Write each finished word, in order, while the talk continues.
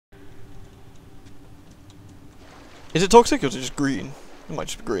Is it toxic or is it just green? It might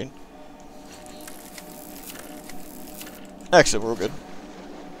just be green. Excellent, we're all good.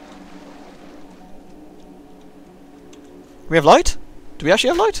 We have light? Do we actually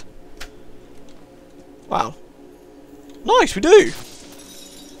have light? Wow. Nice, we do!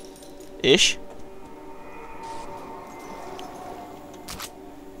 Ish.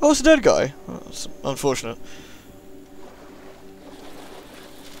 Oh, it's a dead guy. Oh, that's unfortunate.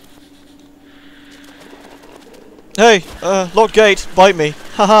 Hey, locked gate, bite me.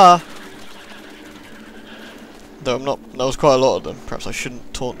 Haha. Though I'm not, that was quite a lot of them. Perhaps I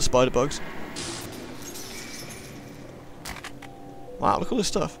shouldn't taunt the spider bugs. Wow, look at all this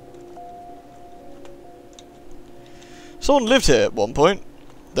stuff. Someone lived here at one point,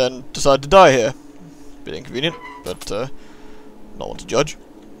 then decided to die here. Bit inconvenient, but not one to judge.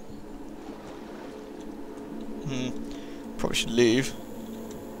 Probably should leave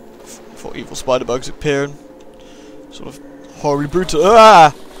before evil spider bugs appear and sort of horribly brutal.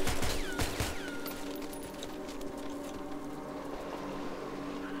 Ah!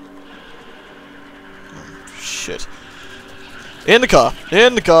 Oh, shit. In the car!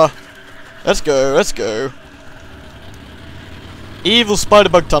 In the car! Let's go, let's go. Evil spider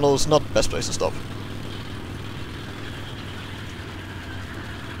bug tunnels, not the best place to stop.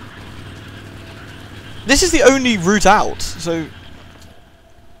 This is the only route out, so...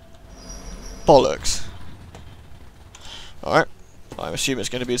 bollocks. Alright, I'm assuming it's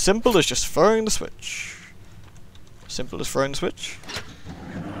going to be as simple as just throwing the switch. Simple as throwing the switch.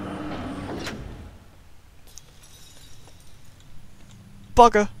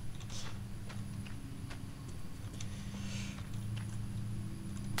 Bugger.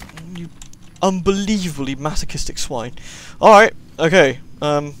 You unbelievably masochistic swine. Alright, okay,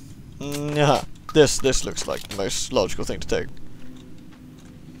 yeah. This looks like the most logical thing to do.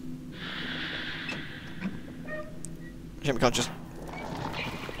 We can't just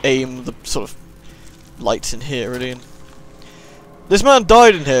aim the sort of lights in here, really. This man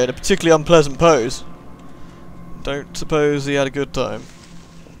died in here in a particularly unpleasant pose. Don't suppose he had a good time.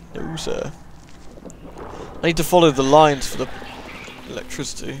 No, sir. I need to follow the lines for the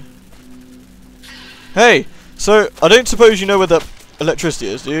electricity. Hey! So, I don't suppose you know where the electricity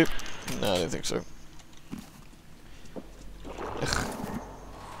is, do you? No, I don't think so. Ugh.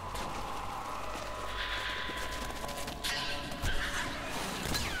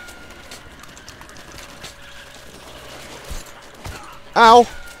 Ow!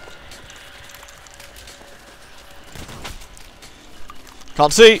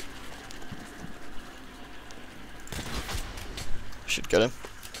 Can't see! Should get him.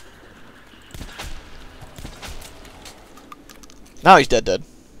 Now he's dead.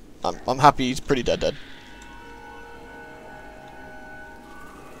 I'm happy he's pretty dead.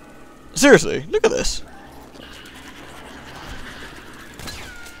 Seriously, look at this.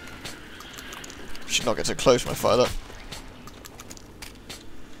 Should not get so close when I fire that.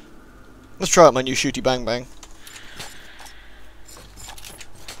 Let's try out my new shooty bang bang.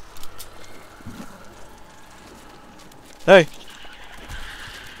 Hey!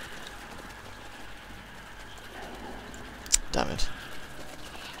 Damn it.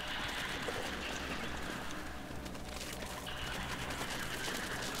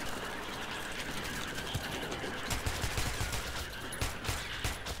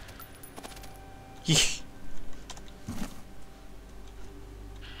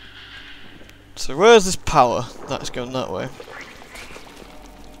 So where's this power? That's going that way.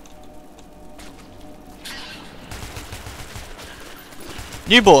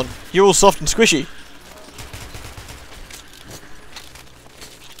 Newborn, you're all soft and squishy.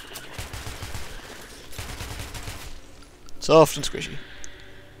 Soft and squishy.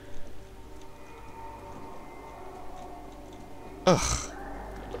 Ugh.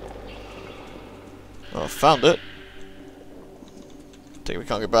 Oh, I found it. Think we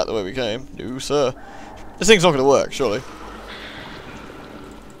can't go back the way we came. No, sir. This thing's not going to work, surely.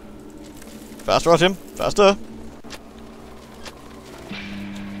 Faster at him. Faster.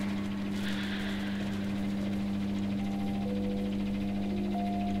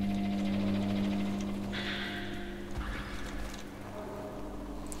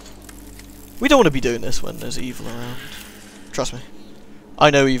 We don't want to be doing this when there's evil around. Trust me. I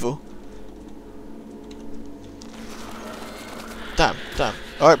know evil. Damn.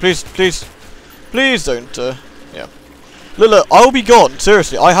 Alright, please don't, yeah. Look, I'll be gone,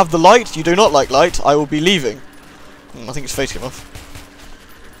 seriously. I have the light, you do not like light, I will be leaving. I think his face came off.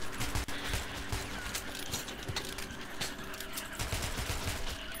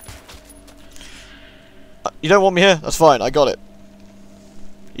 You don't want me here? That's fine, I got it.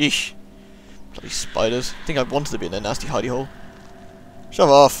 Eesh. Bloody spiders. I think I wanted to be in their nasty hidey hole. Shove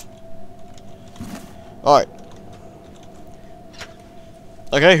off. Alright.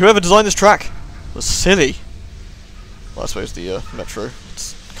 Okay, whoever designed this track was silly. Well, I suppose the Metro.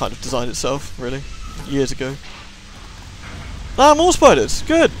 It's kind of designed itself, really. Years ago. Ah, more spiders!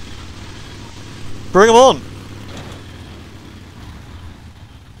 Good! Bring them on!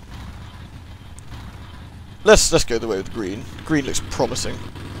 Let's go the way with green. Green looks promising.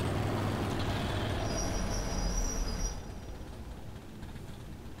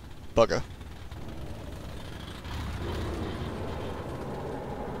 Bugger.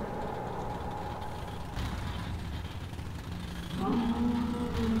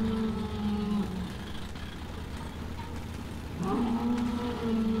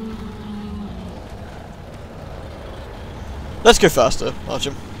 Let's go faster,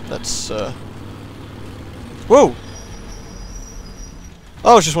 Archim. Let's, Whoa!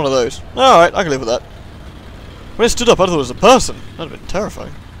 Oh, it's just one of those. Alright, I can live with that. When it stood up, I thought it was a person. That'd have been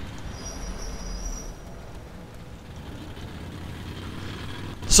terrifying.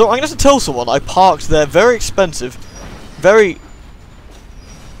 So, I'm going to have to tell someone I parked their very expensive, very...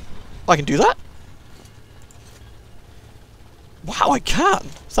 I can do that? Wow, I can!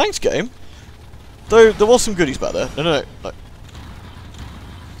 Thanks, game. Though, there was some goodies back there. No.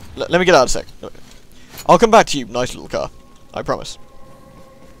 Let me get out a sec. No. I'll come back to you, nice little car. I promise.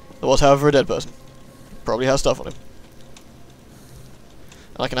 There was, however, a dead person. Probably has stuff on him.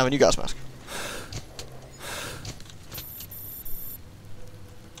 And I can have a new gas mask.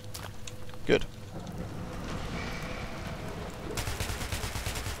 Good.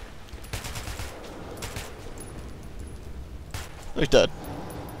 Oh, he's dead.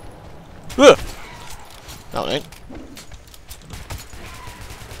 Ugh! No, it ain't.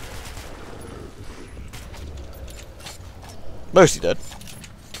 Mostly dead.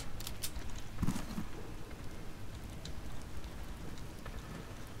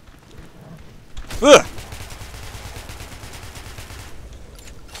 Ugh!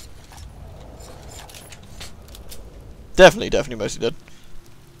 Definitely mostly dead.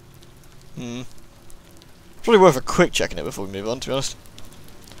 Probably worth a quick checking it before we move on, to be honest.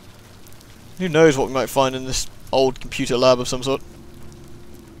 Who knows what we might find in this old computer lab of some sort.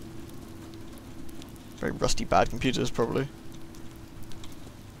 Very rusty, bad computers, probably.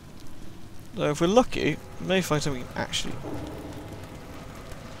 Though if we're lucky, we may find something actually...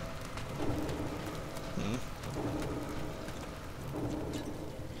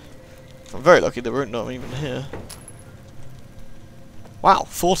 If I'm very lucky, there won't not even here. Wow,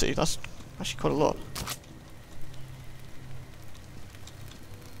 40, that's actually quite a lot.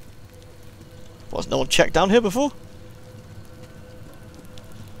 What, has no one checked down here before?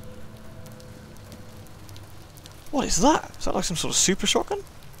 What is that? Is that like some sort of super shotgun?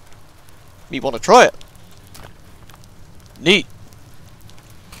 Me want to try it. Neat.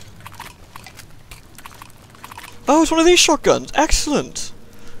 Oh, it's one of these shotguns. Excellent.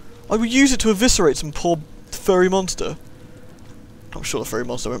 I would use it to eviscerate some poor furry monster. I'm sure the furry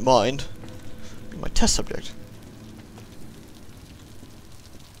monster won't mind. Be my test subject.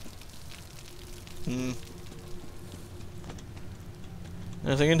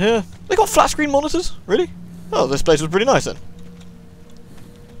 Anything in here? They got flat screen monitors? Really? Oh, this place was pretty nice then.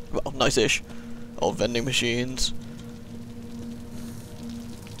 Well, nice-ish. Oh, vending machines.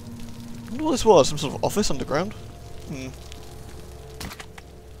 I wonder what this was. Some sort of office underground?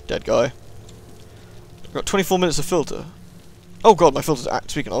 Dead guy. I've got 24 minutes of filter. Oh god, my filters are...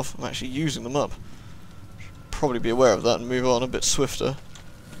 Speaking of, I'm actually using them up. Should probably be aware of that and move on a bit swifter.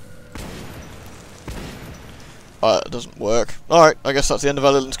 It doesn't work. Alright, I guess that's the end of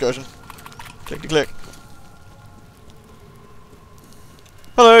our little excursion. Click-de-click.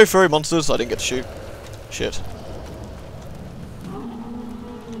 Hello, furry monsters. I didn't get to shoot. Shit.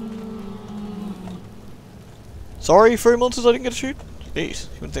 Sorry, furry monsters, I didn't get to shoot? Jeez, you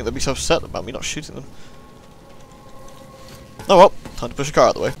wouldn't think they'd be so upset about me not shooting them. Oh well, time to push a car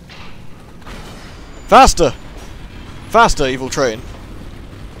out of the way. Faster! Faster, evil train.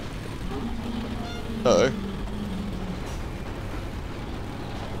 Uh-oh.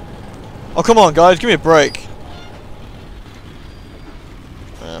 Oh, come on, guys, give me a break.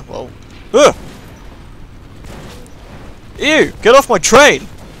 Well... Ugh! Ew! Get off my train!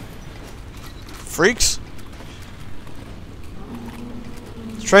 Freaks!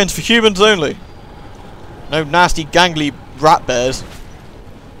 This train's for humans only. No nasty, gangly rat bears.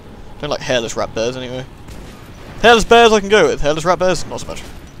 Don't like hairless rat bears, anyway. Hairless bears I can go with. Hairless rat bears, not so much.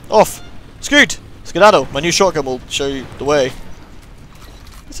 Off! Scoot! Skedaddle! My new shotgun will show you the way.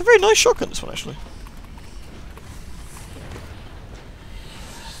 It's a very nice shotgun, this one, actually.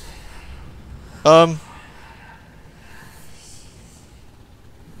 Is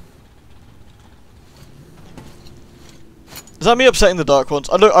that me upsetting the Dark Ones?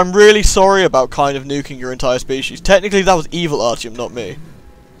 I'm really sorry about kind of nuking your entire species. Technically, that was evil Artyom, not me.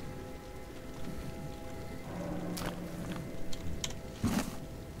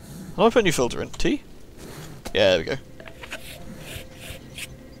 How do I put a new filter in? T? Yeah, there we go.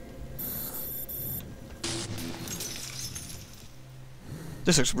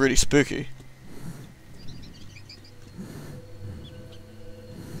 This looks really spooky.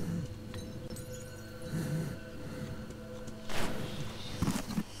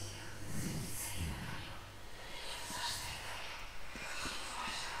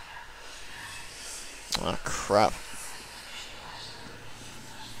 Oh crap.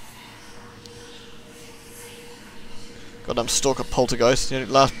 Goddamn stalker poltergeist, the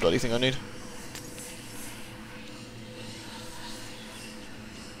last bloody thing I need.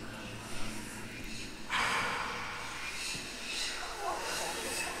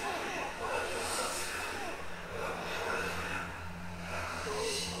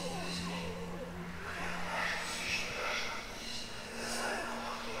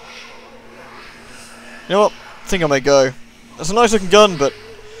 You know what? I think I may go. That's a nice looking gun, but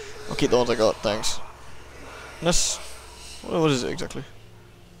I'll keep the ones I got, thanks. Unless... what is it exactly?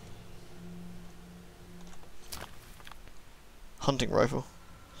 Hunting rifle.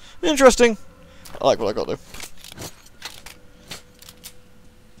 Interesting. I like what I got though.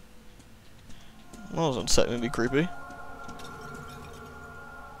 That was unsettlingly creepy.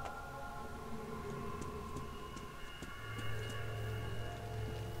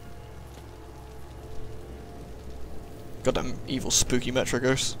 Goddamn evil spooky Metro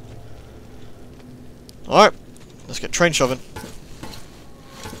ghosts. Alright, let's get train shoving.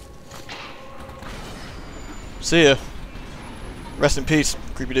 See ya. Rest in peace,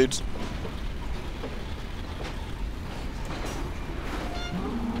 creepy dudes.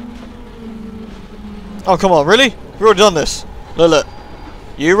 Oh come on, really? We've already done this. Look.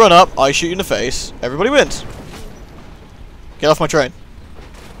 You run up, I shoot you in the face, everybody wins. Get off my train.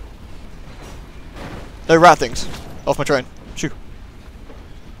 No rat things. Off my train. Shoot.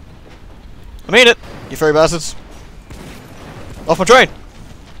 I mean it, you furry bastards. Off my train.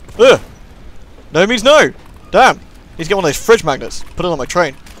 Ugh. No means no. Damn. Need to get one of those fridge magnets. Put it on my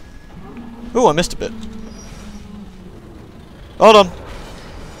train. Ooh, I missed a bit. Hold on.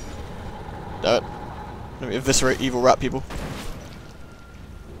 Damn it. Let me eviscerate evil rat people.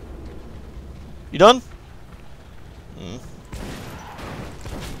 You done?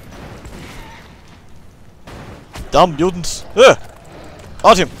 Dumb mutants. Ugh!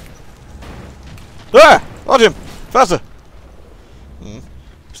 Artyom! Ah! Artyom! Faster! I'm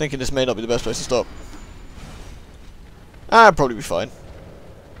thinking this may not be the best place to stop. I'd probably be fine.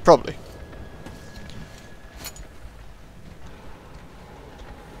 Probably.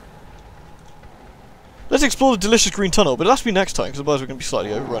 Let's explore the delicious green tunnel, but it has to be next time, because otherwise we're going to be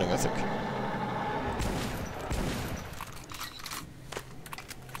slightly overrunning, I think.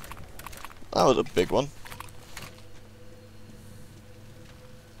 That was a big one.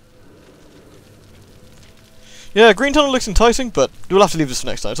 Yeah, green tunnel looks enticing, but we'll have to leave this for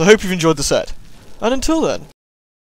next time, so I hope you've enjoyed the set. And until then...